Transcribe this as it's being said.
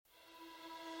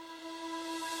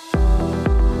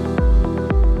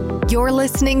You're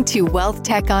listening to Wealth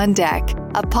Tech on Deck,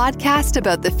 a podcast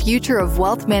about the future of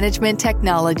wealth management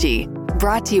technology,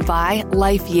 brought to you by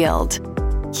Life Yield.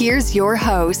 Here's your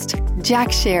host,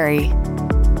 Jack Sherry.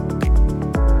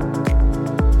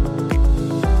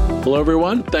 Hello,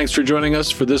 everyone. Thanks for joining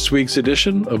us for this week's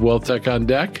edition of Wealth Tech on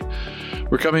Deck.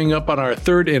 We're coming up on our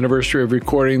third anniversary of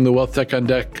recording the Wealth Tech on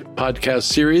Deck podcast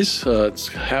series. It's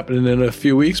happening in a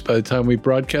few weeks by the time we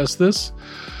broadcast this.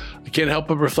 I can't help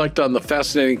but reflect on the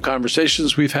fascinating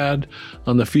conversations we've had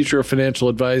on the future of financial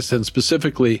advice and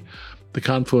specifically the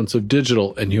confluence of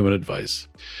digital and human advice.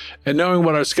 And knowing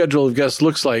what our schedule of guests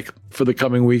looks like for the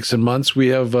coming weeks and months, we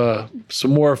have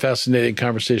some more fascinating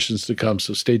conversations to come,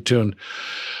 so stay tuned.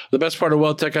 The best part of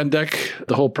Wealth Tech on Deck,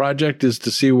 the whole project, is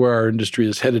to see where our industry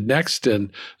is headed next,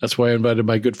 and that's why I invited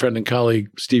my good friend and colleague,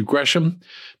 Steve Gresham,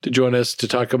 to join us to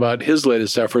talk about his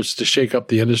latest efforts to shake up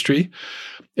the industry.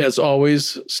 As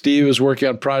always, Steve is working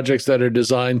on projects that are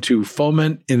designed to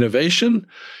foment innovation,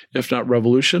 if not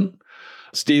revolution.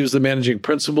 Steve is the managing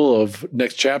principal of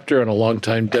Next Chapter and a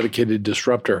longtime dedicated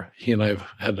disruptor. He and I have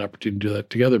had an opportunity to do that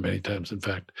together many times, in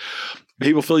fact.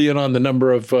 He will fill you in on the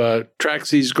number of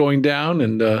tracks he's going down.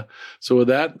 And so with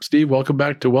that, Steve, welcome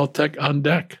back to Wealth Tech on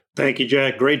Deck. Thank you,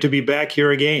 Jack. Great to be back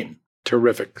here again.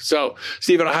 Terrific. So,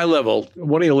 Steve, at a high level,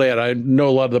 what do you lay out? I know a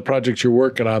lot of the projects you're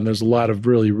working on. There's a lot of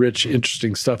really rich,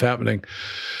 interesting stuff happening.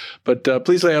 But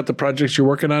please lay out the projects you're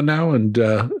working on now, and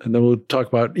then we'll talk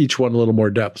about each one in a little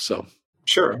more depth. So,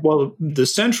 sure. Well, the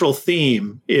central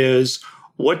theme is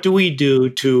what do we do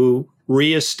to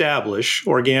reestablish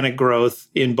organic growth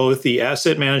in both the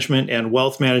asset management and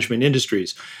wealth management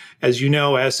industries? As you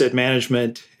know, asset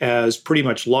management has pretty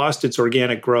much lost its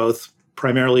organic growth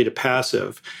primarily to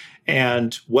passive.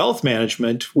 And wealth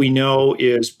management, we know,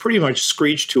 is pretty much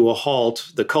screeched to a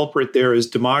halt. The culprit there is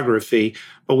demography,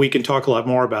 but we can talk a lot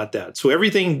more about that. So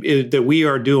everything that we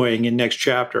are doing in Next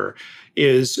Chapter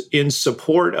is in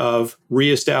support of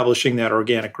reestablishing that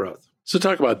organic growth. So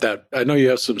talk about that. I know you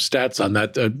have some stats on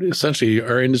that. Essentially,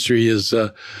 our industry is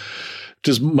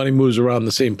just money moves around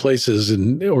the same places,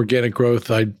 and organic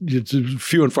growth, it's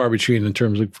few and far between in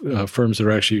terms of firms that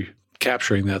are actually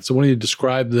capturing that. So why don't you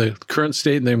describe the current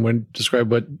state and then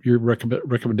describe what your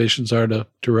recommendations are to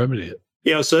remedy it?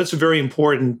 Yeah, so that's a very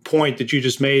important point that you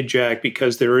just made, Jack,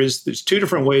 because there's two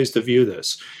different ways to view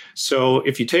this. So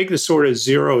if you take the sort of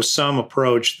zero-sum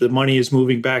approach, the money is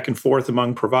moving back and forth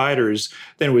among providers,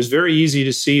 then it was very easy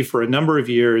to see for a number of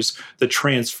years the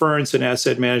transference in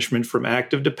asset management from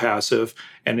active to passive,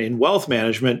 and in wealth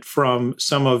management from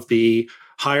some of the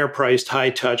higher priced, high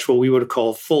touch, what we would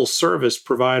call full service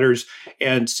providers,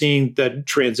 and seeing that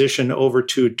transition over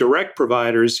to direct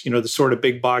providers, the sort of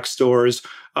big box stores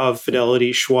of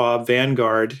Fidelity, Schwab,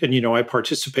 Vanguard. And, I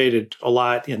participated a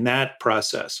lot in that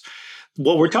process.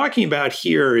 What we're talking about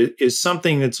here is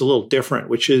something that's a little different,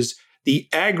 which is the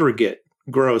aggregate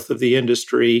growth of the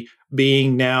industry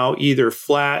being now either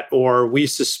flat or we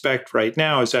suspect right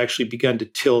now has actually begun to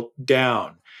tilt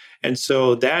down. And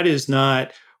so that is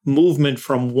not movement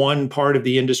from one part of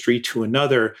the industry to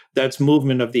another. That's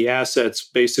movement of the assets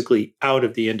basically out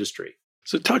of the industry.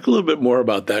 So talk a little bit more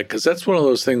about that, because that's one of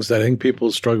those things that I think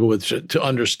people struggle with to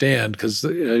understand, because,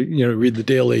 read the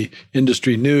daily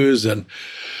industry news and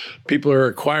people are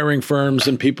acquiring firms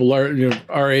and people are,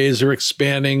 RAs are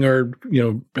expanding or,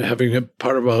 having a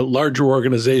part of a larger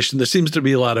organization. There seems to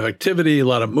be a lot of activity, a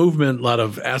lot of movement, a lot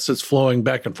of assets flowing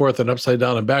back and forth and upside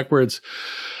down and backwards.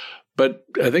 But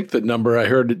I think the number I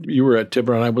heard, you were at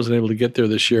Tiburon, I wasn't able to get there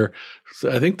this year.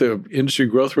 So I think the industry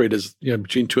growth rate is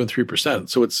between 2% and 3%.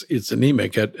 So it's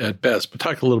anemic at best. But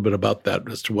talk a little bit about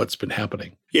that as to what's been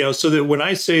happening. Yeah, so that when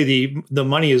I say the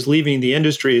money is leaving the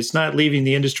industry, it's not leaving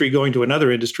the industry going to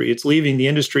another industry. It's leaving the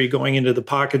industry going into the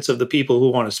pockets of the people who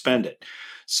want to spend it.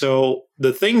 So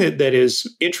the thing that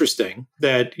is interesting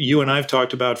that you and I've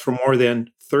talked about for more than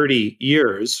 30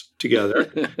 years together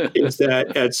is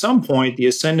that at some point, the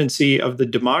ascendancy of the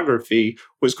demography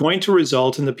was going to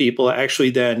result in the people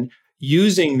actually then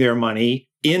using their money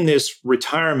in this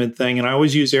retirement thing. And I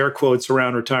always use air quotes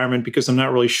around retirement because I'm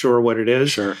not really sure what it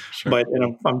is. Sure. But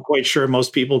I'm quite sure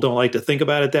most people don't like to think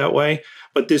about it that way.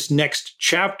 But this next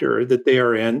chapter that they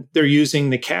are in, they're using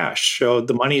the cash. So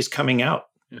the money is coming out.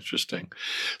 Interesting.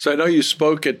 So I know you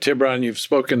spoke at Tiburon, you've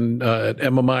spoken at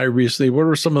MMI recently. What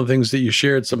were some of the things that you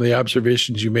shared, some of the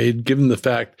observations you made, given the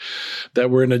fact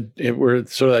that we're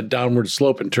sort of that downward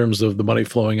slope in terms of the money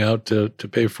flowing out to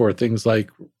pay for things like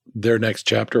their next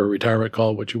chapter or retirement,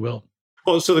 call it what you will?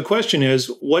 Well, so the question is,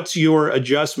 what's your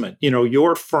adjustment?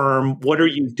 Your firm, what are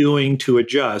you doing to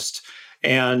adjust?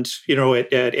 And, at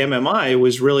MMI, it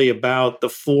was really about the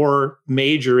four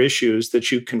major issues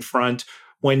that you confront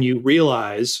when you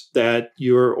realize that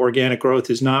your organic growth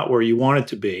is not where you want it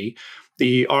to be.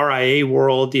 The RIA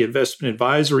world, the investment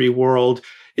advisory world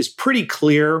is pretty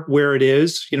clear where it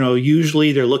is.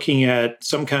 Usually they're looking at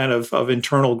some kind of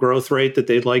internal growth rate that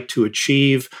they'd like to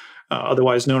achieve,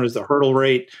 otherwise known as the hurdle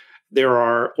rate. There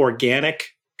are organic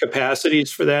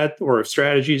capacities for that or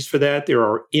strategies for that. There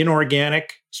are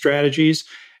inorganic strategies.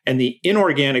 And the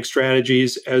inorganic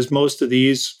strategies, as most of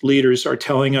these leaders are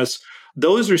telling us,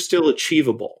 those are still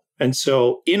achievable. And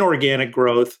so inorganic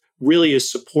growth really is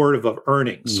supportive of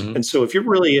earnings. Mm-hmm. And so if you're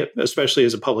really, especially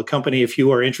as a public company, if you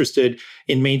are interested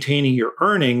in maintaining your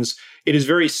earnings, it is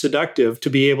very seductive to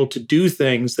be able to do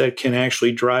things that can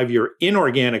actually drive your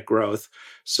inorganic growth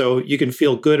so you can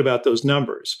feel good about those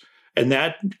numbers. And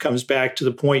that comes back to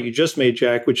the point you just made,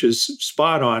 Jack, which is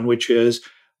spot on, which is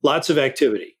lots of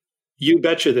activity. You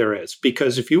betcha there is,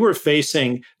 because if you were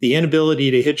facing the inability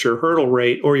to hit your hurdle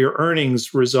rate or your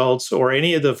earnings results or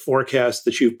any of the forecasts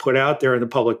that you've put out there in the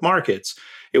public markets,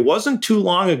 it wasn't too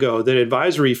long ago that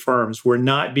advisory firms were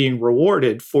not being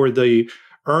rewarded for the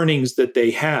earnings that they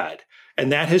had.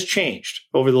 And that has changed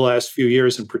over the last few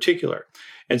years in particular.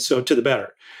 And so to the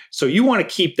better. So you want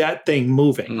to keep that thing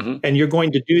moving. Mm-hmm. And you're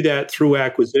going to do that through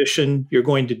acquisition. You're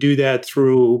going to do that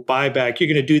through buyback. You're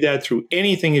going to do that through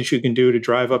anything that you can do to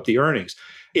drive up the earnings.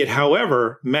 It,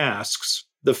 however, masks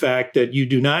the fact that you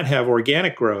do not have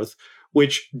organic growth,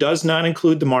 which does not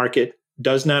include the market,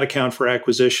 does not account for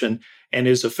acquisition, and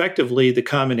is effectively the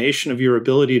combination of your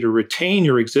ability to retain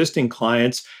your existing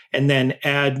clients and then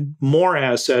add more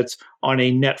assets on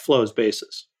a net flows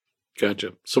basis.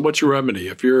 Gotcha. So what's your remedy?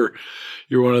 If you're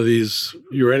one of these,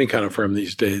 you're any kind of firm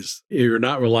these days, you're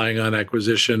not relying on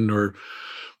acquisition or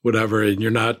whatever, and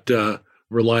you're not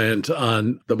reliant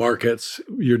on the markets,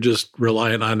 you're just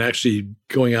reliant on actually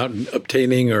going out and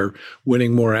obtaining or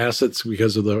winning more assets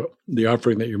because of the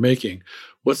offering that you're making.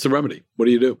 What's the remedy? What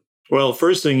do you do? Well,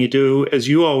 first thing you do, as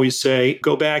you always say,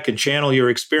 go back and channel your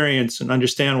experience and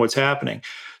understand what's happening.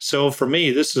 So for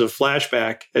me, this is a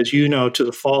flashback, as you know, to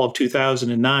the fall of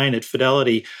 2009 at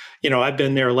Fidelity. I've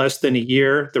been there less than a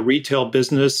year. The retail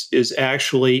business is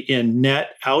actually in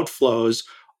net outflows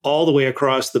all the way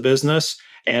across the business,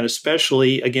 and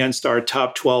especially against our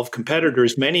top 12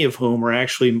 competitors, many of whom are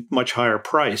actually much higher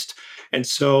priced. And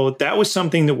so that was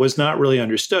something that was not really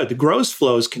understood. The gross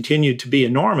flows continued to be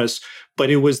enormous, but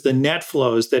it was the net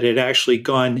flows that had actually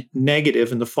gone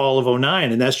negative in the fall of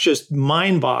 2009. And that's just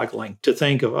mind-boggling to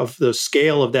think of the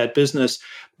scale of that business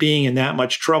being in that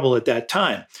much trouble at that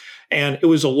time. And it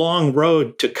was a long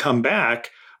road to come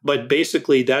back, but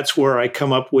basically that's where I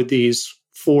come up with these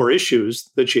 4 issues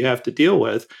that you have to deal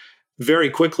with very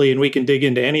quickly, and we can dig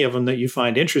into any of them that you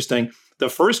find interesting. The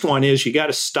first one is you got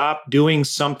to stop doing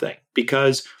something,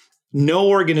 because no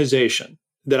organization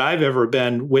that I've ever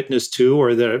been witness to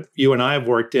or that you and I have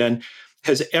worked in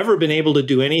has ever been able to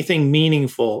do anything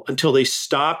meaningful until they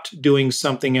stopped doing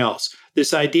something else.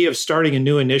 This idea of starting a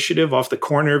new initiative off the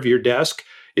corner of your desk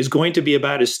is going to be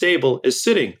about as stable as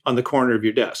sitting on the corner of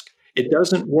your desk. It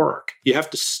doesn't work. You have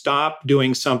to stop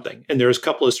doing something. And there's a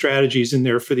couple of strategies in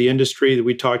there for the industry that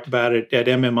we talked about at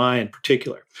MMI in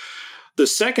particular. The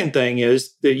second thing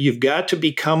is that you've got to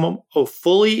become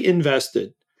fully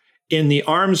invested in the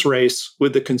arms race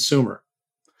with the consumer.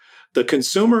 The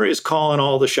consumer is calling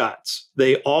all the shots.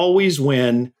 They always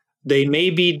win. They may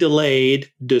be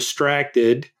delayed,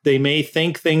 distracted. They may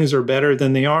think things are better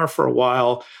than they are for a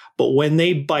while, but when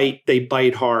they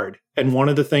bite hard. And one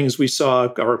of the things we saw,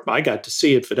 or I got to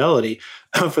see at Fidelity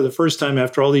for the first time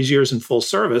after all these years in full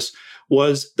service,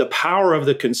 was the power of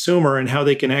the consumer and how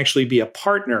they can actually be a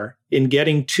partner in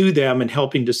getting to them and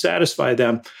helping to satisfy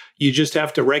them. You just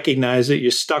have to recognize that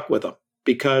you're stuck with them,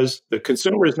 because the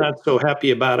consumer is not so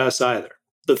happy about us either.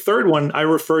 The third one I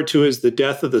refer to as the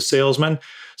death of the salesman.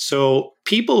 So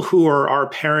people who are our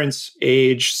parents'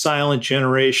 age, silent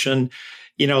generation,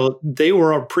 they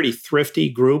were a pretty thrifty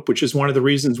group, which is one of the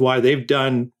reasons why they've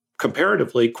done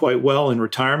comparatively quite well in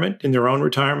retirement, in their own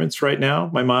retirements right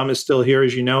now. My mom is still here,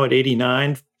 as you know, at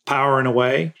 89, powering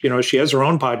away. She has her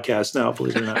own podcast now,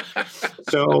 believe it or not.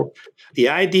 So the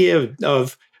idea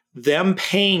of them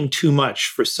paying too much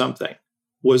for something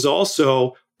was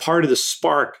also part of the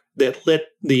spark that lit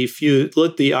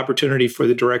the opportunity for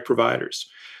the direct providers.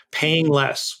 Paying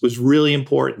less was really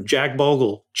important. Jack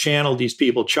Bogle channeled these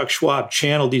people. Chuck Schwab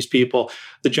channeled these people.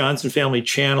 The Johnson family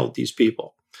channeled these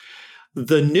people.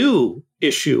 The new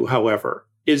issue, however,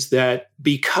 is that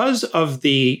because of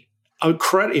the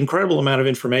incredible amount of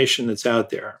information that's out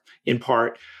there, in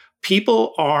part,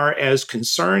 people are as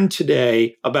concerned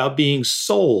today about being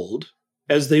sold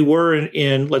as they were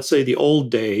in, let's say, the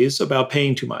old days about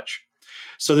paying too much.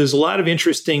 So there's a lot of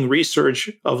interesting research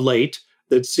of late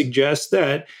that suggests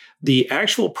that the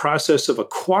actual process of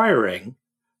acquiring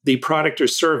the product or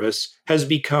service has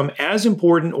become as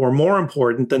important or more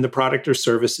important than the product or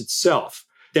service itself.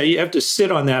 Now, you have to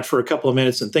sit on that for a couple of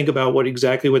minutes and think about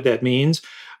exactly what that means.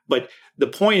 But the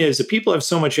point is that people have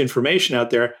so much information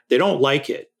out there, they don't like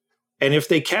it. And if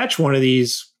they catch one of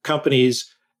these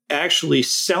companies actually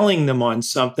selling them on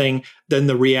something, then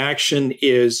the reaction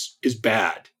is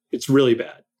bad. It's really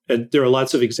bad. And there are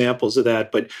lots of examples of that.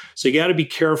 But so you got to be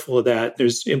careful of that.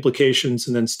 There's implications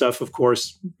and then stuff, of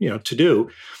course, to do.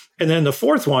 And then the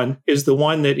fourth one is the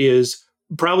one that is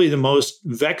probably the most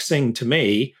vexing to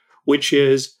me, which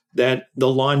is that the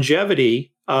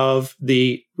longevity of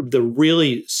the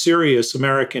really serious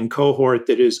American cohort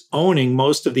that is owning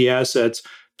most of the assets,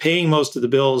 paying most of the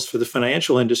bills for the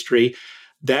financial industry,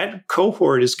 that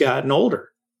cohort has gotten older.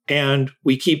 And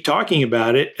we keep talking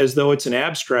about it as though it's an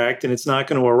abstract and it's not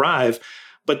going to arrive.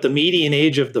 But the median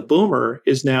age of the boomer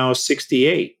is now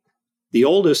 68. The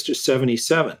oldest is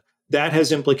 77. That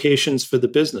has implications for the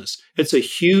business. It's a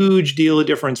huge deal of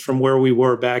difference from where we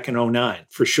were back in 2009,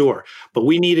 for sure. But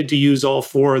we needed to use all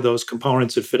four of those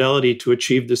components of Fidelity to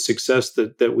achieve the success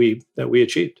that we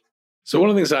achieved. So one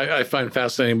of the things I find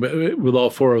fascinating with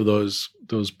all four of those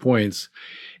points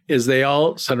is they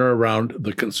all center around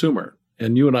the consumer.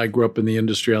 And you and I grew up in the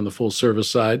industry on the full service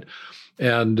side.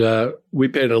 And we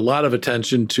paid a lot of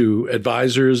attention to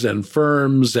advisors and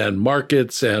firms and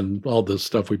markets and all the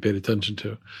stuff we paid attention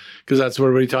to, because that's what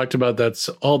everybody talked about. That's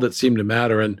all that seemed to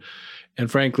matter. And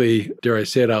frankly, dare I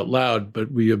say it out loud,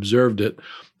 but we observed it.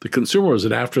 The consumer was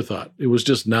an afterthought. It was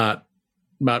just not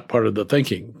part of the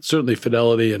thinking. Certainly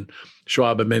Fidelity and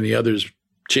Schwab and many others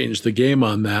changed the game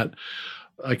on that.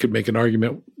 I could make an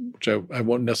argument, which I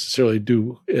won't necessarily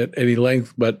do at any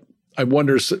length, but I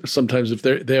wonder sometimes if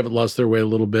they haven't lost their way a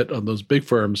little bit on those big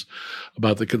firms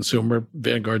about the consumer.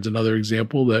 Vanguard's another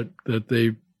example that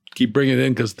they keep bringing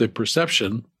in because the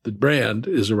perception, the brand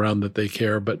is around that they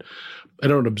care, but I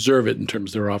don't observe it in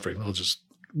terms of their offering. I'll just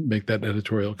make that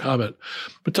editorial comment.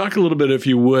 But talk a little bit, if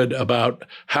you would, about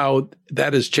how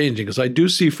that is changing, because I do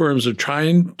see firms are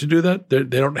trying to do that. They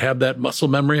don't have that muscle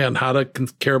memory on how to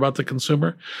care about the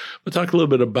consumer. But talk a little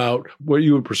bit about what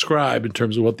you would prescribe in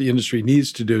terms of what the industry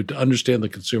needs to do to understand the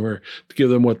consumer, to give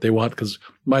them what they want, because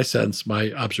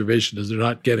my observation is they're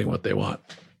not getting what they want.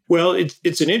 Well,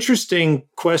 it's an interesting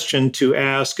question to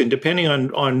ask, and depending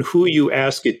on who you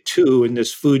ask it to in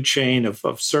this food chain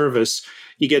of service,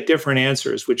 you get different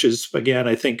answers, which is, again,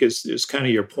 I think is kind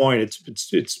of your point.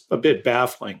 It's a bit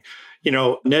baffling.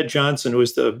 Ned Johnson, who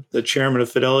was the chairman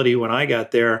of Fidelity when I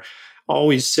got there,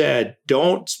 always said,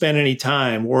 don't spend any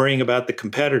time worrying about the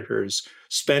competitors.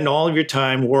 Spend all of your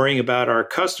time worrying about our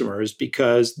customers,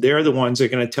 because they're the ones that are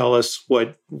going to tell us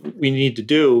what we need to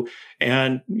do.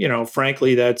 And,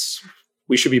 frankly,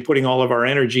 we should be putting all of our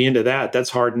energy into that. That's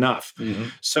hard enough. Mm-hmm.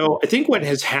 So I think what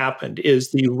has happened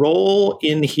is the role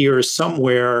in here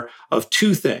somewhere of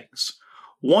two things.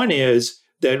 One is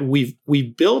that we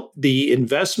built the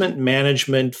investment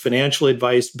management financial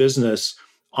advice business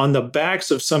on the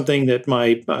backs of something that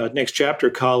my next chapter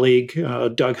colleague,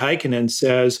 Doug Heikkinen,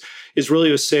 says is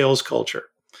really a sales culture.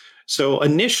 So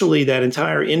initially, that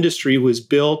entire industry was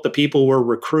built, the people were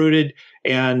recruited,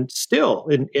 and still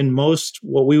in most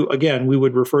what we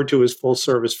would refer to as full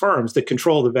service firms that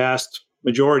control the vast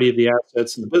majority of the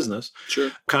assets in the business,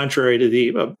 sure, contrary to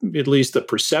the at least the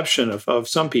perception of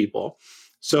some people.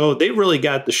 So they really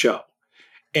got the show.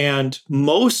 And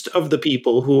most of the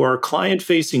people who are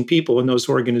client-facing people in those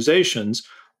organizations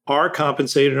are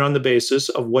compensated on the basis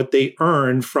of what they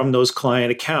earn from those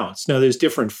client accounts. Now, there's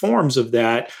different forms of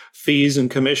that, fees and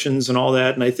commissions and all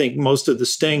that, and I think most of the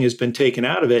sting has been taken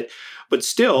out of it. But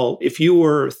still, if you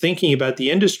were thinking about the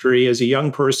industry as a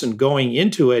young person going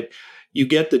into it, you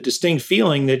get the distinct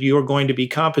feeling that you are going to be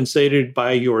compensated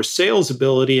by your sales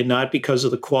ability and not because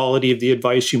of the quality of the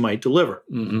advice you might deliver.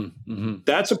 Mm-hmm, mm-hmm.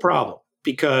 That's a problem.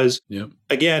 Because,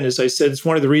 again, as I said, it's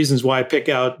one of the reasons why I pick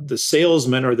out the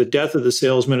salesman or the death of the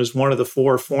salesman as one of the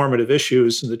four formative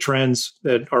issues and the trends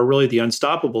that are really the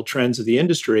unstoppable trends of the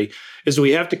industry, is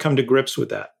we have to come to grips with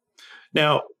that.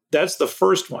 Now, that's the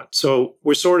first one. So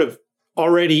we're sort of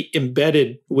already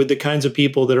embedded with the kinds of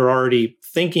people that are already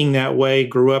thinking that way,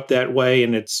 grew up that way,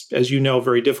 and it's, as you know,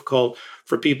 very difficult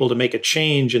for people to make a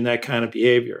change in that kind of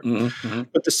behavior. Mm-hmm.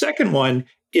 But the second one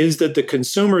is that the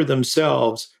consumer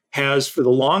themselves has, for the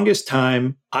longest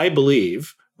time, I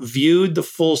believe, viewed the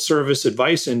full service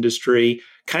advice industry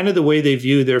kind of the way they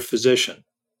view their physician.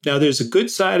 Now, there's a good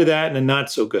side of that and a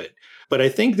not so good. But I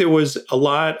think there was a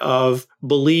lot of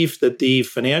belief that the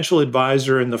financial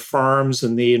advisor and the firms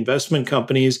and the investment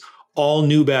companies all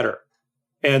knew better,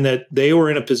 and that they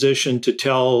were in a position to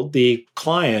tell the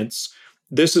clients,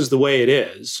 this is the way it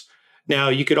is. Now,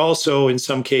 you could also, in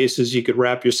some cases, you could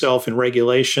wrap yourself in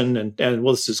regulation and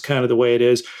well, this is kind of the way it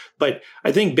is. But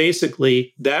I think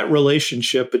basically that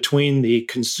relationship between the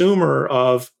consumer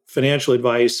of financial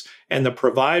advice and the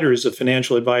providers of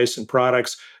financial advice and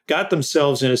products got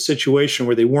themselves in a situation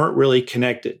where they weren't really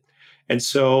connected. And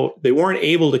so they weren't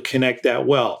able to connect that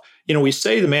well. We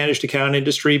say the managed account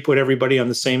industry put everybody on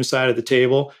the same side of the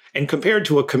table, and compared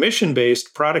to a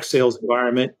commission-based product sales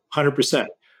environment, 100%.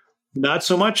 Not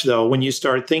so much, though, when you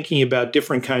start thinking about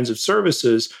different kinds of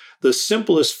services. The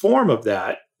simplest form of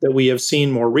that we have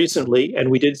seen more recently, and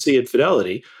we did see at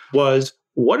Fidelity, was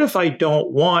what if I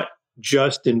don't want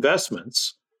just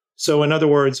investments? So in other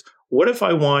words, what if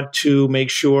I want to make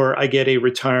sure I get a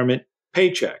retirement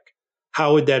paycheck?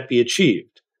 How would that be achieved?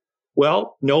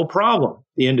 Well, no problem,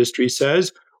 the industry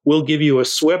says. We'll give you a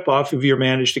SWIP off of your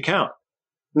managed account.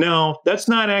 No, that's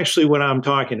not actually what I'm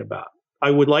talking about.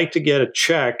 I would like to get a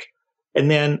check.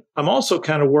 And then I'm also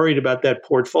kind of worried about that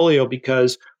portfolio,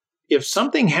 because if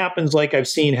something happens like I've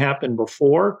seen happen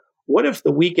before, what if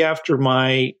the week after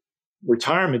my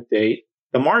retirement date,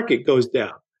 the market goes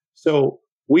down? So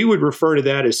we would refer to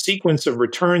that as sequence of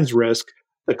returns risk.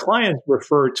 The clients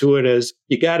refer to it as,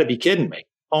 you got to be kidding me.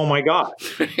 Oh my God.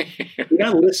 You're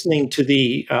not listening to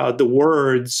the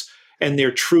words and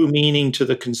their true meaning to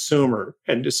the consumer.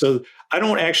 And so I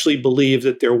don't actually believe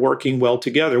that they're working well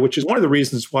together, which is one of the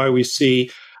reasons why we see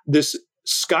this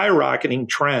skyrocketing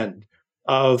trend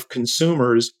of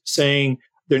consumers saying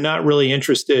they're not really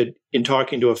interested in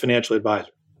talking to a financial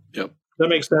advisor. Yep. Does that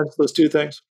make sense, those two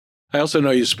things? I also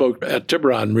know you spoke at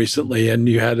Tiburon recently, and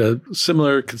you had a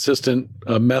similar, consistent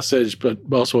message, but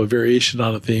also a variation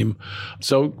on a theme.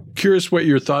 So curious what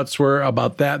your thoughts were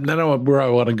about that. And then where I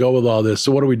want to go with all this.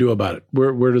 So what do we do about it?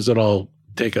 Where does it all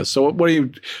take us? So what do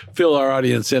you fill our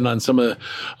audience in on some of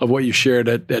what you shared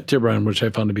at Tiburon, which I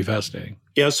found to be fascinating?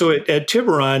 Yeah, so at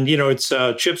Tiburon,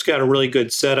 it's Chip's got a really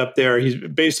good setup there. He's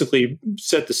basically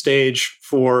set the stage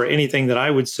for anything that I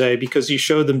would say, because he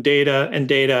showed them data and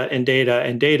data and data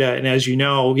and data. And as you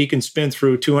know, he can spin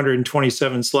through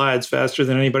 227 slides faster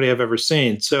than anybody I've ever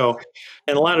seen. So,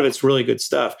 and a lot of it's really good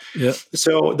stuff. Yeah.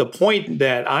 So the point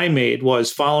that I made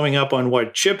was following up on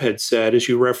what Chip had said, as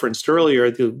you referenced earlier,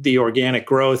 the organic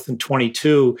growth in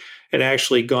 22 had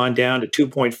actually gone down to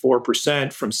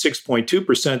 2.4% from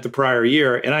 6.2% the prior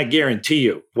year. And I guarantee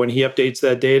you, when he updates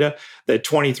that data, that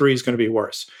 23 is going to be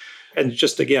worse. And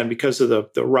just again, because of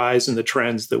the rise in the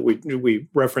trends that we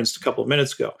referenced a couple of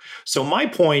minutes ago. So my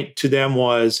point to them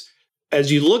was,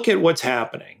 as you look at what's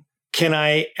happening, can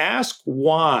I ask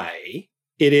why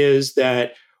it is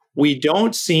that we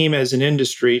don't seem as an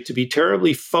industry to be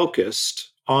terribly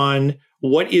focused on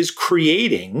what is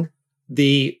creating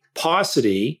the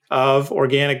paucity of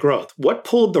organic growth? What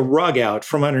pulled the rug out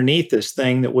from underneath this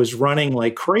thing that was running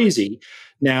like crazy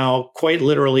now, quite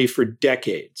literally for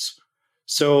decades?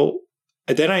 So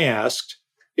then I asked,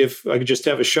 if I could just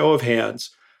have a show of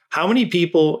hands, how many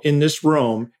people in this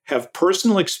room have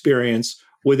personal experience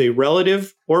with a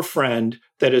relative or friend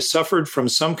that has suffered from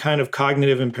some kind of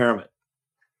cognitive impairment?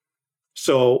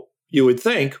 So you would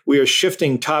think we are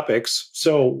shifting topics.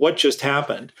 So what just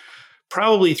happened?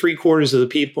 Probably 3/4 of the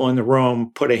people in the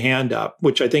room put a hand up,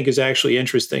 which I think is actually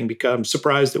interesting, because I'm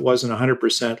surprised it wasn't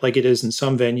 100% like it is in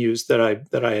some venues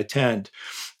that I attend.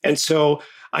 And so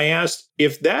I asked,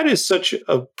 if that is such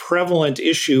a prevalent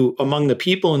issue among the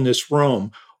people in this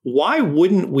room, why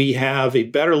wouldn't we have a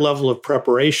better level of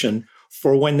preparation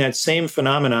for when that same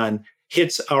phenomenon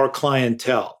hits our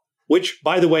clientele? Which,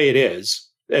 by the way, it is.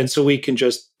 And so we can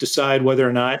just decide whether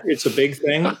or not it's a big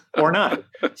thing or not.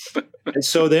 And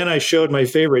so then I showed my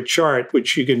favorite chart,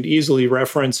 which you can easily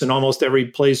reference in almost every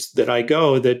place that I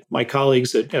go, that my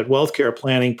colleagues at Wealth Care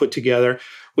Planning put together,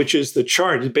 which is the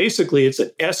chart. Basically, it's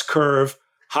an S-curve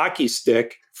hockey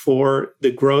stick for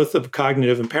the growth of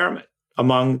cognitive impairment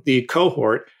among the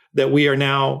cohort that we are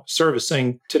now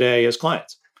servicing today as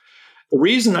clients. The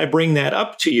reason I bring that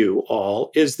up to you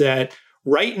all is that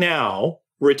right now,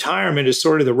 retirement is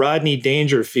sort of the Rodney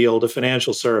Dangerfield of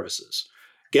financial services.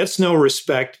 Gets no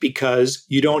respect because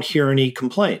you don't hear any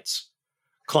complaints.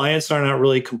 Clients are not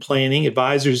really complaining.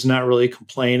 Advisors are not really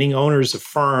complaining. Owners of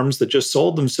firms that just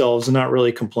sold themselves are not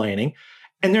really complaining.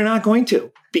 And they're not going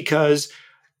to, because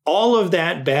all of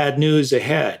that bad news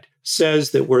ahead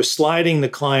says that we're sliding the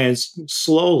clients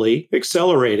slowly,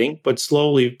 accelerating, but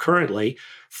slowly currently,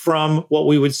 from what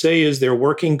we would say is their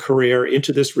working career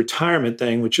into this retirement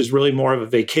thing, which is really more of a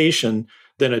vacation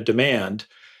than a demand.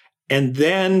 And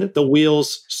then the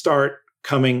wheels start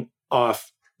coming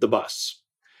off the bus.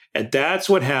 And that's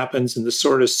what happens in the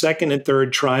sort of second and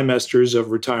third trimesters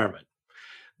of retirement.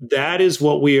 That is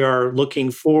what we are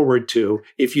looking forward to.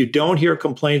 If you don't hear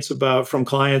complaints from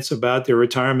clients about their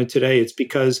retirement today, it's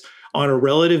because on a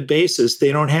relative basis,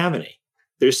 they don't have any.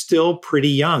 They're still pretty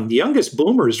young. The youngest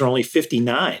boomers are only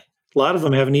 59. A lot of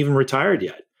them haven't even retired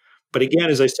yet. But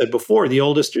again, as I said before, the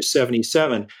oldest are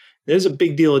 77. There's a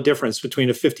big deal of difference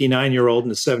between a 59-year-old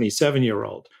and a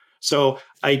 77-year-old. So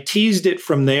I teased it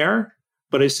from there,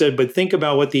 but I said, but think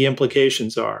about what the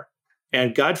implications are.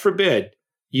 And God forbid,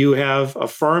 you have a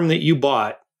firm that you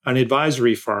bought, an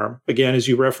advisory firm, again, as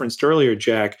you referenced earlier,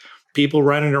 Jack, people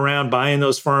running around buying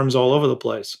those firms all over the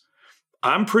place.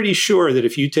 I'm pretty sure that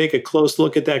if you take a close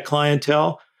look at that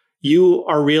clientele, you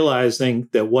are realizing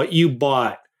that what you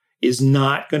bought is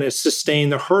not going to sustain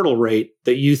the hurdle rate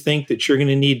that you think that you're going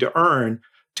to need to earn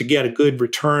to get a good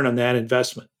return on that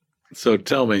investment. So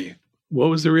tell me, what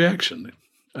was the reaction?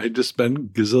 I just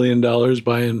spent gazillion dollars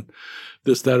buying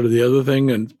this, that, or the other thing,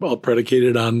 and all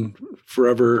predicated on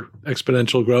forever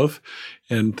exponential growth,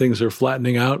 and things are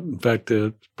flattening out. In fact,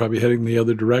 probably heading the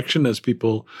other direction as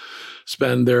people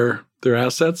spend their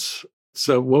assets.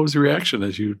 So what was the reaction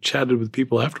as you chatted with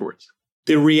people afterwards?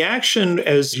 The reaction,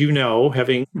 as you know,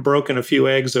 having broken a few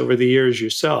eggs over the years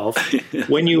yourself,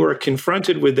 when you are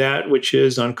confronted with that which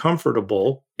is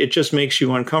uncomfortable, it just makes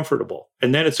you uncomfortable.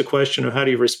 And then it's a question of how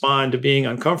do you respond to being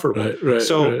uncomfortable. Right.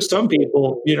 Some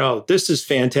people, this is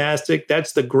fantastic.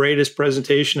 That's the greatest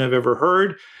presentation I've ever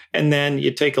heard. And then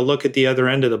you take a look at the other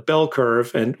end of the bell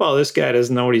curve and, well, this guy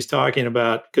doesn't know what he's talking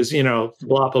about because,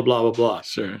 blah, blah, blah, blah, blah.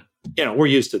 Sure. We're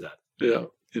used to that. Yeah.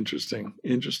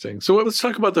 Interesting. So let's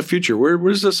talk about the future. Where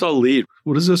does this all lead?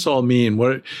 What does this all mean?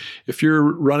 What if you're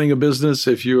running a business,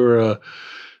 if you're a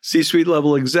C-suite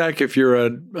level exec, if you're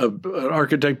an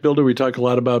architect builder, we talk a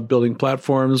lot about building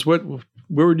platforms. Where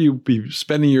would you be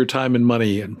spending your time and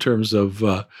money in terms of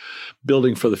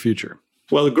building for the future?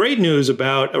 Well, the great news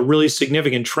about a really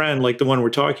significant trend like the one we're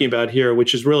talking about here,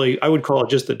 which is really, I would call it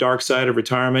just the dark side of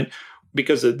retirement,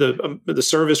 because the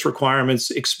service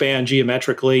requirements expand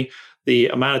geometrically. The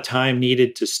amount of time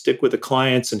needed to stick with the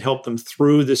clients and help them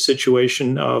through the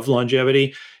situation of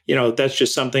longevity, that's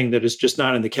just something that is just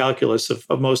not in the calculus of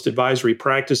most advisory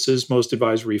practices, most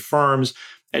advisory firms,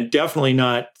 and definitely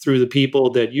not through the people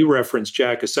that you referenced,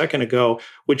 Jack, a second ago,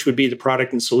 which would be the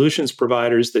product and solutions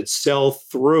providers that sell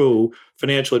through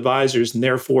financial advisors and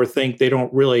therefore think they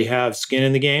don't really have skin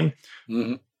in the game.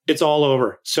 Mm-hmm. It's all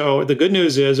over. So the good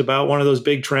news is about one of those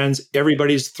big trends,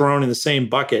 everybody's thrown in the same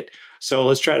bucket. So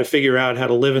let's try to figure out how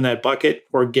to live in that bucket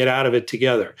or get out of it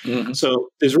together. Mm-hmm. So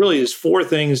there's four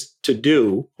things to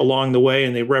do along the way,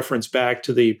 and they reference back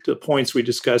to the points we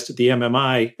discussed at the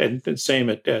MMI and same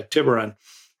at Tiburon.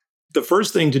 The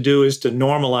first thing to do is to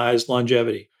normalize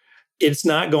longevity. It's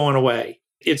not going away.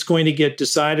 It's going to get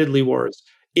decidedly worse.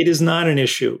 It is not an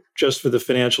issue just for the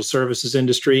financial services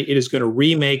industry. It is going to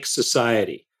remake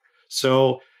society.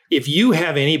 So if you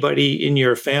have anybody in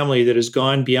your family that has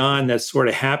gone beyond that sort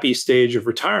of happy stage of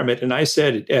retirement, and I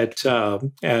said at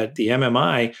the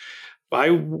MMI, I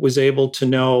was able to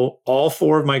know all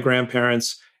four of my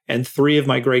grandparents and three of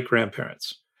my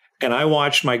great-grandparents. And I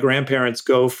watched my grandparents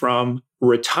go from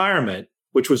retirement,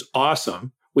 which was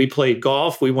awesome. We played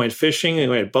golf, we went fishing, we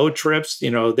went boat trips,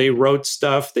 they wrote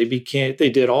stuff, they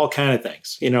did all kind of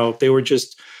things. They were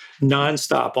just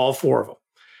nonstop, all four of them.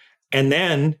 And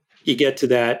then you get to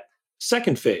that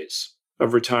second phase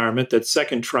of retirement, that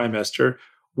second trimester,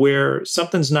 where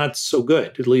something's not so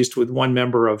good, at least with one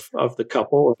member of the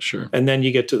couple. Sure. And then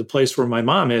you get to the place where my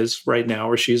mom is right now,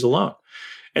 where she's alone.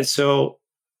 And so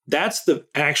that's the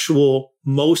actual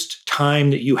most time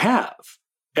that you have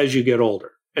as you get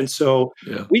older. And so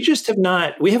we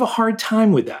have a hard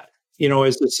time with that,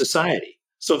 as a society.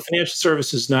 So financial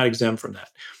services is not exempt from that.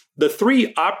 The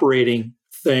three operating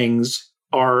things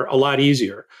are a lot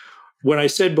easier. When I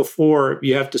said before,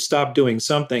 you have to stop doing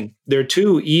something, there are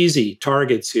two easy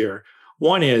targets here.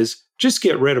 One is just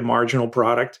get rid of marginal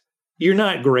product. You're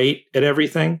not great at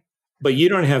everything, but you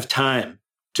don't have time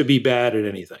to be bad at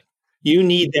anything. You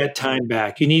need that time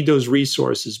back. You need those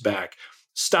resources back.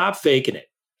 Stop faking it.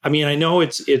 I mean, I know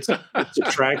it's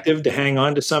attractive to hang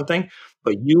on to something,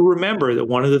 But you remember that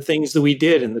one of the things that we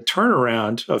did in the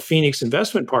turnaround of Phoenix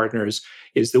Investment Partners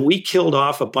is that we killed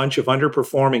off a bunch of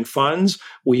underperforming funds.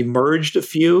 We merged a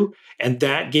few, and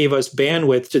that gave us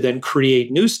bandwidth to then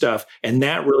create new stuff. And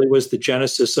that really was the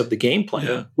genesis of the game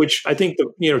plan, which I think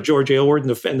George Aylward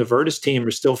and the Virtus team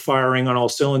are still firing on all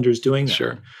cylinders doing that.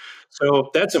 Sure.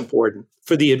 So that's important.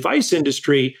 For the advice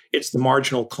industry, it's the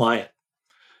marginal client.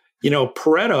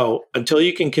 Pareto, until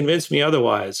you can convince me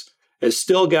otherwise, has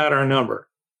still got our number.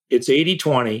 It's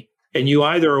 80-20, and you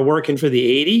either are working for the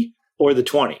 80 or the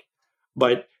 20.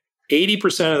 But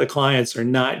 80% of the clients are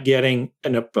not getting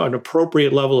an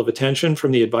appropriate level of attention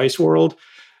from the advice world.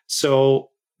 So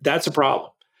that's a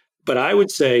problem. But I would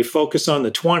say focus on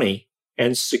the 20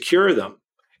 and secure them,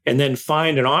 and then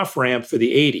find an off-ramp for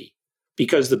the 80.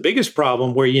 Because the biggest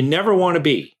problem where you never want to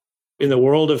be in the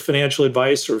world of financial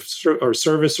advice or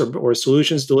service or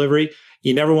solutions delivery,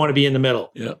 you never want to be in the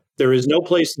middle. Yeah. There is no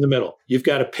place in the middle. You've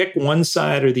got to pick one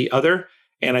side or the other.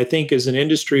 And I think as an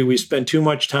industry, we spend too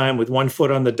much time with one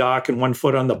foot on the dock and one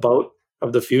foot on the boat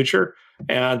of the future.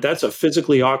 And that's a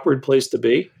physically awkward place to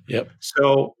be. Yep.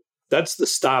 So that's the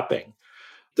stopping.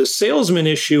 The salesman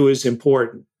issue is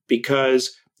important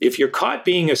because if you're caught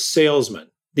being a salesman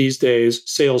these days,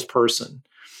 salesperson,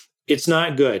 it's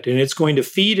not good. And it's going to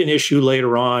feed an issue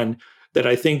later on that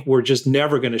I think we're just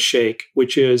never going to shake,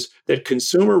 which is that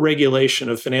consumer regulation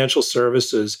of financial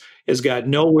services has got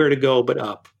nowhere to go but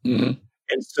up. Mm-hmm.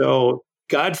 And so,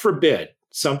 God forbid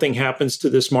something happens to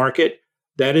this market.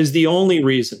 That is the only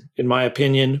reason, in my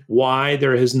opinion, why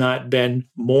there has not been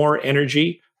more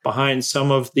energy behind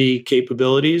some of the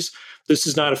capabilities. This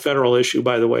is not a federal issue,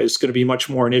 by the way. It's going to be much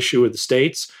more an issue with the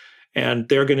states. And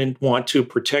they're going to want to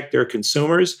protect their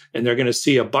consumers, and they're going to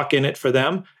see a buck in it for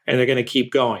them, and they're going to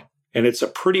keep going. And it's a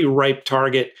pretty ripe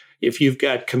target if you've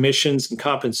got commissions and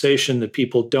compensation that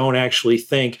people don't actually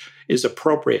think is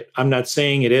appropriate. I'm not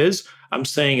saying it is. I'm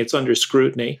saying it's under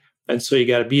scrutiny. And so you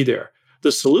got to be there.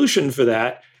 The solution for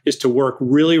that is to work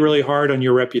really, really hard on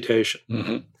your reputation.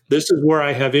 Mm-hmm. This is where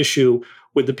I have issue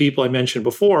with the people I mentioned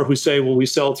before who say, well, we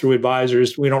sell through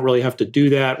advisors. We don't really have to do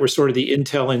that. We're sort of the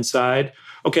intel inside.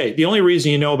 Okay, the only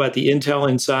reason you know about the intel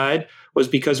inside was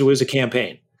because it was a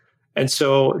campaign. And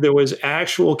so there was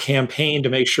actual campaign to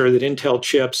make sure that Intel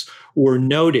chips were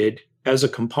noted as a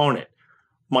component.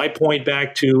 My point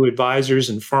back to advisors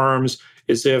and firms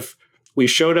is if we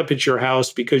showed up at your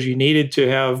house because you needed to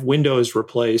have windows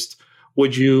replaced,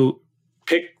 would you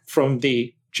pick from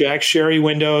the Jack Sherry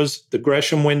windows, the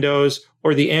Gresham windows,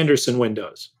 or the Anderson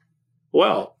windows?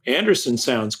 Well, Anderson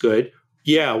sounds good.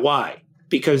 Yeah, why?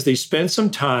 Because they spent some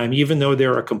time, even though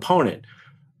they're a component,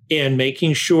 in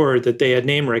making sure that they had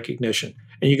name recognition.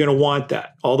 And you're going to want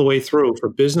that all the way through for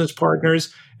business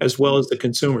partners as well as the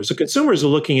consumers. The consumers are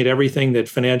looking at everything that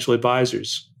financial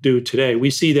advisors do today. We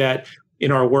see that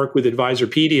in our work with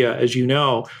Advisorpedia. As you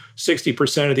know,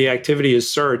 60% of the activity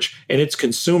is search, and it's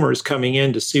consumers coming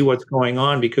in to see what's going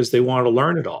on because they want to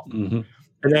learn it all. Mm-hmm.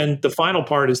 And then the final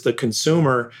part is the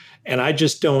consumer. And I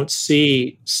just don't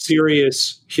see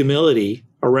serious humility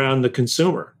around the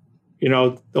consumer.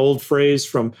 The old phrase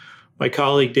from my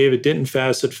colleague David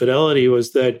Dintenfass at Fidelity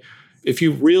was that if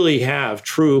you really have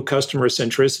true customer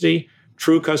centricity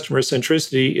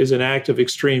is an act of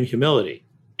extreme humility.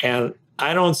 And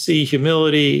I don't see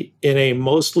humility in a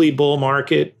mostly bull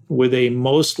market with a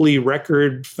mostly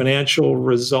record financial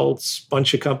results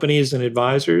bunch of companies and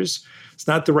advisors. It's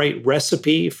not the right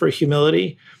recipe for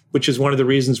humility, which is one of the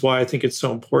reasons why I think it's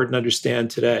so important to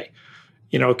understand today.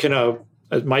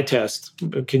 My test,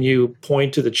 can you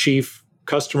point to the chief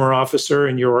customer officer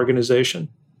in your organization?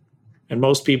 And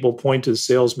most people point to the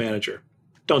sales manager.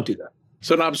 Don't do that.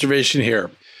 So an observation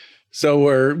here. So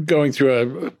we're going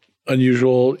through an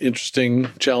unusual, interesting,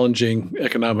 challenging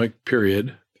economic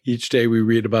period. Each day we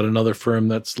read about another firm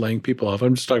that's laying people off.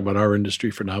 I'm just talking about our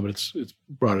industry for now, but it's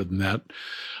broader than that.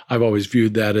 I've always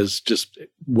viewed that as just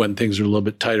when things are a little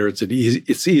bit tighter,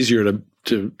 it's easier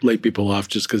to lay people off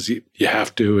just because you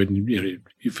have to, and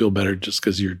you feel better just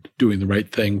because you're doing the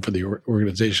right thing for the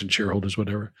organization, shareholders,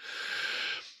 whatever.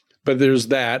 But there's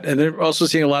that. And they're also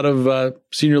seeing a lot of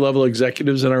senior level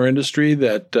executives in our industry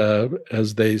that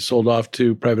as they sold off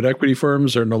to private equity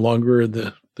firms are no longer in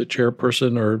the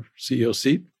chairperson or CEO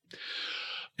seat.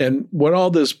 And what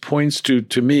all this points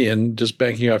to me, and just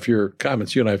banking off your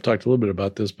comments, you and I have talked a little bit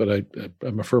about this, but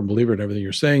I'm a firm believer in everything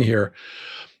you're saying here.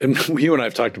 And you and I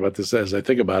have talked about this as I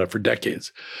think about it for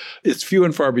decades. It's few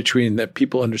and far between that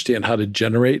people understand how to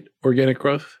generate organic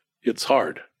growth. It's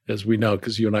hard, as we know,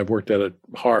 because you and I have worked at it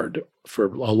hard for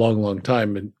a long, long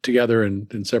time and together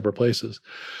and in separate places.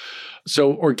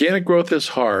 So organic growth is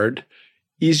hard.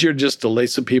 easier just to lay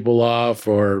some people off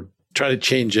or try to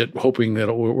change it, hoping that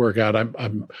it will work out?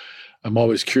 I'm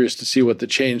always curious to see what the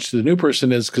change to the new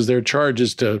person is, because their charge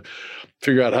is to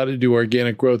figure out how to do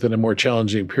organic growth in a more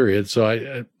challenging period. So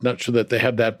I'm not sure that they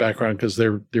have that background, because they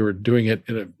were doing it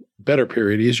in a better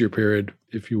period, easier period,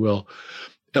 if you will,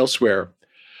 elsewhere.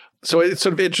 So it's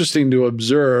sort of interesting to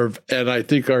observe, and I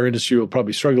think our industry will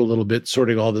probably struggle a little bit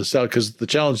sorting all this out, because the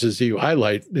challenges that you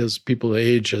highlight as people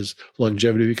age, as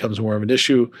longevity becomes more of an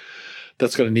issue,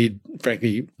 that's going to need,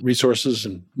 frankly, resources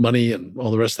and money and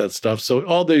all the rest of that stuff. So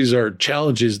all these are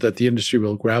challenges that the industry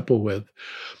will grapple with.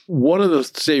 One of the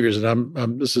saviors,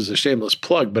 and this is a shameless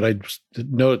plug, but I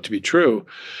know it to be true,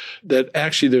 that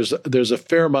actually there's a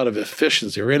fair amount of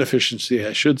efficiency, or inefficiency,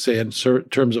 I should say, in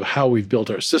terms of how we've built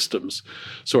our systems.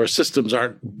 So our systems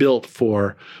aren't built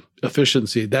for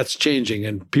efficiency. That's changing,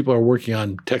 and people are working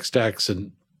on tech stacks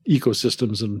and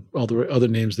ecosystems and all the other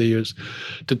names they use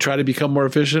to try to become more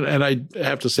efficient. And I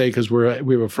have to say, because we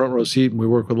have a front row seat and we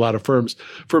work with a lot of firms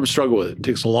struggle with it. It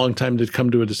takes a long time to come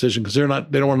to a decision, because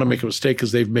they don't want to make a mistake,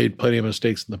 because they've made plenty of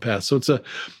mistakes in the past. So it's a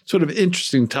sort of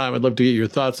interesting time. I'd love to get your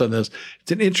thoughts on this.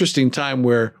 It's an interesting time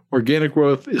where organic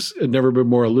growth has never been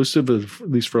more elusive, at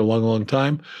least for a long, long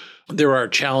time. There are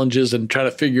challenges in trying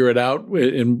to figure it out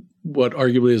in what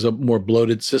arguably is a more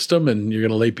bloated system, and you're going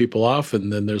to lay people off,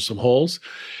 and then there's some holes.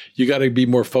 You got to be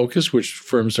more focused, which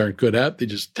firms aren't good at. They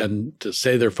just tend to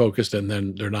say they're focused, and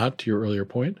then they're not, to your earlier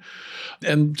point.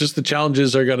 And just the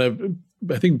challenges are going to,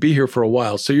 I think, be here for a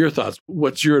while. So your thoughts,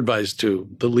 what's your advice to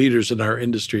the leaders in our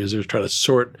industry as they're trying to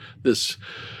sort this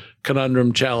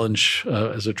conundrum challenge,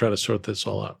 as they're trying to sort this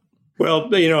all out?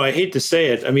 Well, I hate to say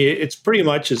it. I mean, it's pretty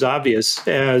much as obvious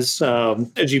as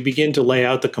you begin to lay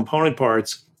out the component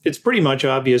parts. It's pretty much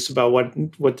obvious about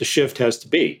what the shift has to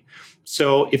be.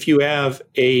 So if you have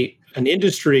an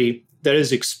industry that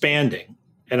is expanding,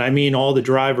 and I mean all the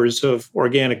drivers of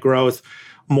organic growth,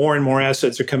 more and more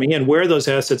assets are coming in. Where are those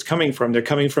assets coming from? They're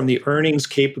coming from the earnings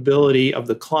capability of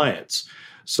the clients.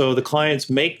 So the clients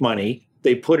make money.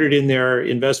 They put it in their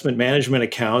investment management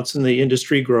accounts, and the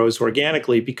industry grows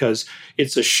organically, because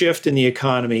it's a shift in the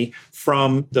economy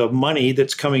from the money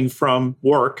that's coming from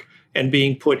work and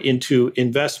being put into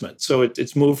investment. So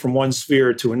it's moved from one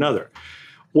sphere to another.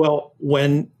 Well,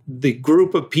 when the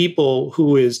group of people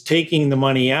who is taking the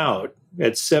money out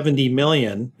at 70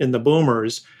 million in the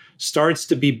boomers starts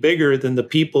to be bigger than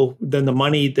the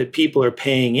money that people are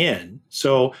paying in.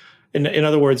 So in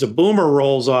other words, a boomer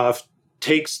rolls off,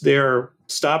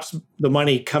 stops the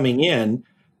money coming in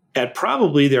at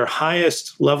probably their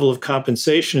highest level of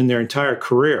compensation in their entire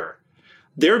career.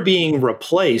 They're being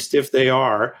replaced, if they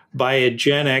are, by a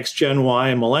Gen X, Gen Y,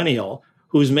 and millennial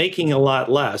who's making a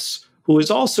lot less, who is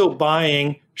also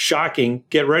buying, shocking,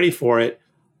 get ready for it,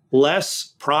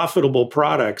 less profitable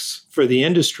products for the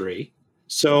industry.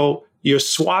 So you're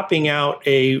swapping out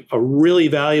a really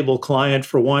valuable client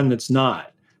for one that's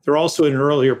not. They're also in an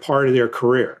earlier part of their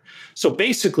career. So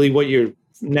basically what you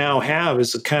now have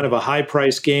is a kind of a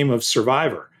high-price game of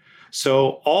Survivor.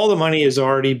 So all the money has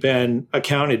already been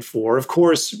accounted for. Of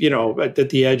course, at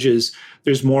the edges,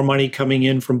 there's more money coming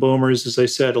in from boomers. As I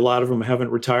said, a lot of them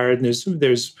haven't retired. And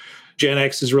there's Gen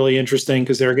X is really interesting,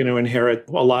 because they're going to inherit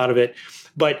a lot of it.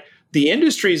 But the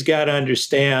industry's got to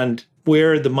understand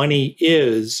where the money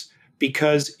is,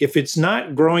 because if it's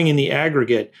not growing in the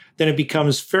aggregate, then it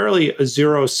becomes fairly a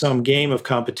zero-sum game of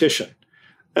competition.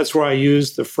 That's where I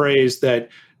use the phrase that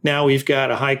now we've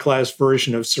got a high-class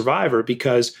version of Survivor,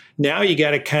 because now you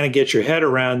got to kind of get your head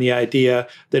around the idea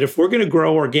that if we're going to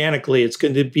grow organically, it's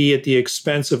going to be at the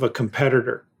expense of a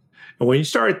competitor. And when you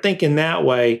start thinking that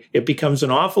way, it becomes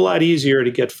an awful lot easier to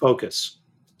get focus.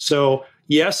 So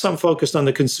yes, I'm focused on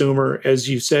the consumer. As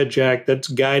you said, Jack, that's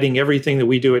guiding everything that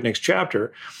we do at Next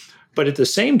Chapter. But at the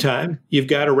same time, you've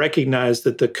got to recognize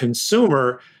that the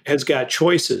consumer has got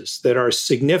choices that are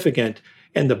significant.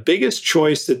 And the biggest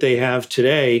choice that they have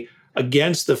today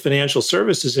against the financial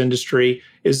services industry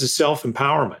is the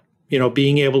self-empowerment,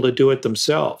 being able to do it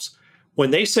themselves.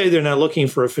 When they say they're not looking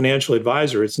for a financial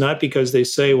advisor, it's not because they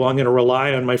say, well, I'm going to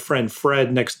rely on my friend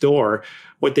Fred next door.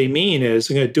 What they mean is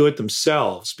they're going to do it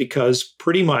themselves, because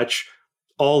pretty much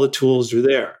all the tools are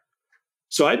there.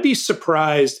 So I'd be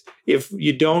surprised if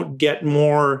you don't get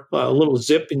more, a little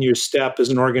zip in your step as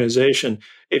an organization,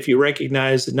 if you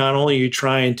recognize that not only are you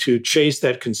trying to chase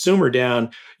that consumer down,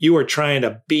 you are trying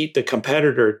to beat the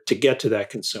competitor to get to that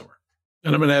consumer.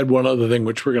 And I'm going to add one other thing,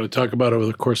 which we're going to talk about over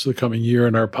the course of the coming year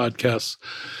in our podcasts.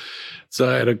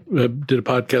 So I did a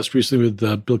podcast recently with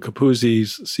Bill Capuzzi,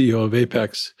 CEO of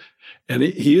Apex. And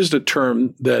he used a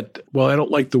term that, well, I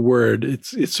don't like the word.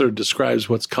 It sort of describes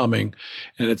what's coming,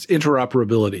 and it's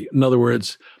interoperability. In other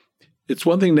words, it's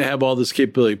one thing to have all this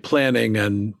capability, planning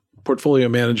and portfolio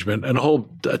management, and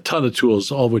a ton of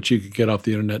tools, all of which you can get off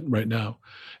the internet right now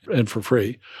and for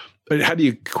free. But how do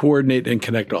you coordinate and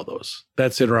connect all those?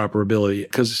 That's interoperability,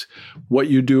 because what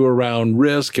you do around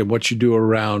risk and what you do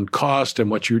around cost and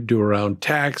what you do around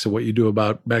tax and what you do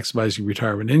about maximizing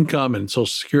retirement income and Social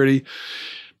Security,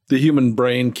 the human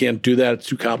brain can't do that. It's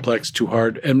too complex, too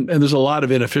hard. And there's a lot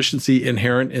of inefficiency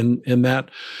inherent in that.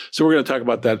 So we're going to talk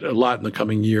about that a lot in the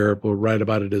coming year. We'll write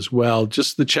about it as well.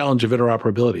 Just the challenge of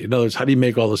interoperability. In other words, how do you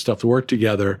make all this stuff work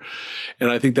together?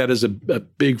 And I think that is a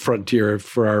big frontier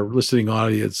for our listening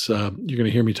audience. You're going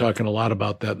to hear me talking a lot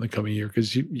about that in the coming year,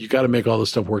 because you got to make all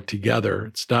this stuff work together.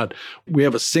 It's not, we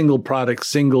have a single product,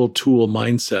 single tool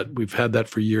mindset. We've had that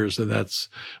for years. And that's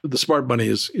the smart money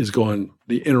is going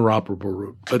the interoperable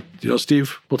route. But,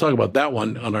 Steve, we'll talk about that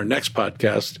one on our next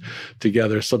podcast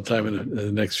together sometime in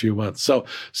the next few months. So,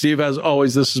 Steve, as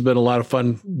always, this has been a lot of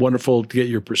fun, wonderful to get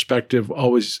your perspective,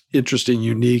 always interesting,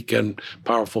 unique, and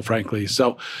powerful, frankly.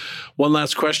 So one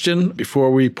last question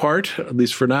before we part, at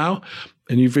least for now.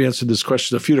 And you've answered this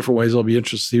question a few different ways. I'll be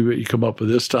interested to see what you come up with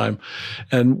this time.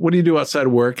 And what do you do outside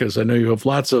of work? As I know you have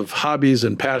lots of hobbies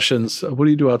and passions. What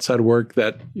do you do outside of work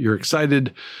that you're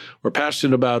excited or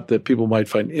passionate about that people might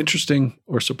find interesting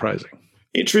or surprising?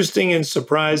 Interesting and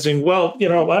surprising. Well, I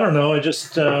don't know. I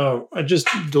just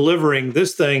delivering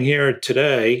this thing here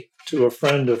today to a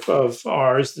friend of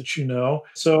ours that you know.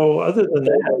 So other than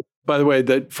that. By the way,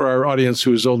 that for our audience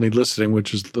who is only listening,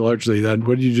 which is largely that,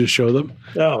 what did you just show them?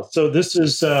 Oh, so this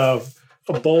is a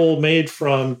bowl made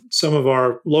from some of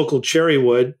our local cherry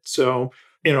wood. So,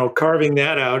 carving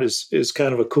that out is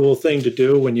kind of a cool thing to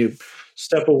do when you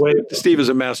step away. Steve is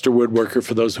a master woodworker,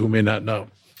 for those who may not know.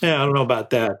 Yeah, I don't know about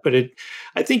that, but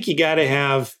I think you got to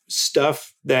have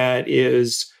stuff that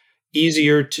is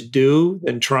easier to do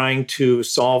than trying to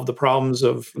solve the problems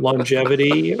of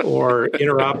longevity or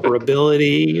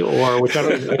interoperability, or which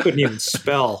I couldn't even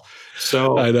spell.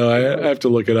 So I know I have to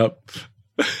look it up.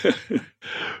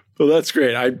 Well, that's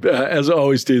great. As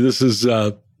always, Steve, this has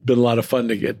been a lot of fun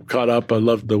to get caught up. I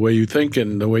love the way you think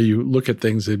and the way you look at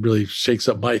things. It really shakes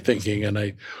up my thinking,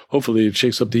 and hopefully it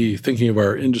shakes up the thinking of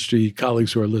our industry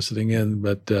colleagues who are listening in.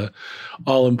 But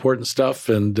all important stuff,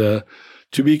 and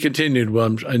to be continued.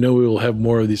 Well, I know we will have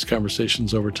more of these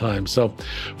conversations over time. So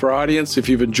for our audience, if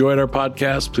you've enjoyed our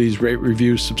podcast, please rate,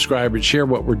 review, subscribe, and share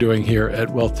what we're doing here at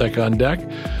Wealth Tech on Deck.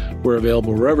 We're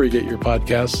available wherever you get your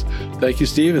podcasts. Thank you,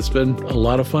 Steve. It's been a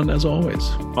lot of fun as always.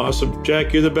 Awesome.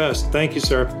 Jack, you're the best. Thank you,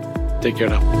 sir. Take care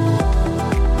now.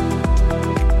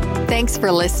 Thanks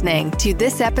for listening to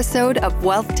this episode of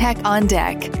Wealth Tech on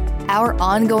Deck, our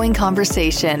ongoing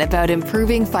conversation about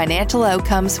improving financial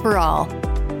outcomes for all.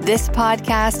 This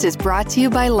podcast is brought to you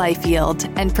by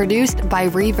LifeYield and produced by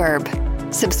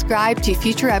Reverb. Subscribe to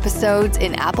future episodes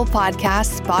in Apple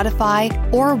Podcasts,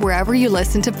 Spotify, or wherever you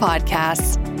listen to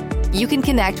podcasts. You can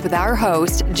connect with our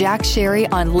host, Jack Sherry,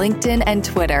 on LinkedIn and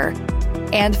Twitter.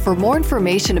 And for more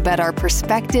information about our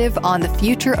perspective on the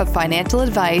future of financial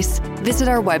advice, visit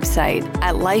our website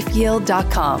at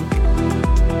lifeyield.com.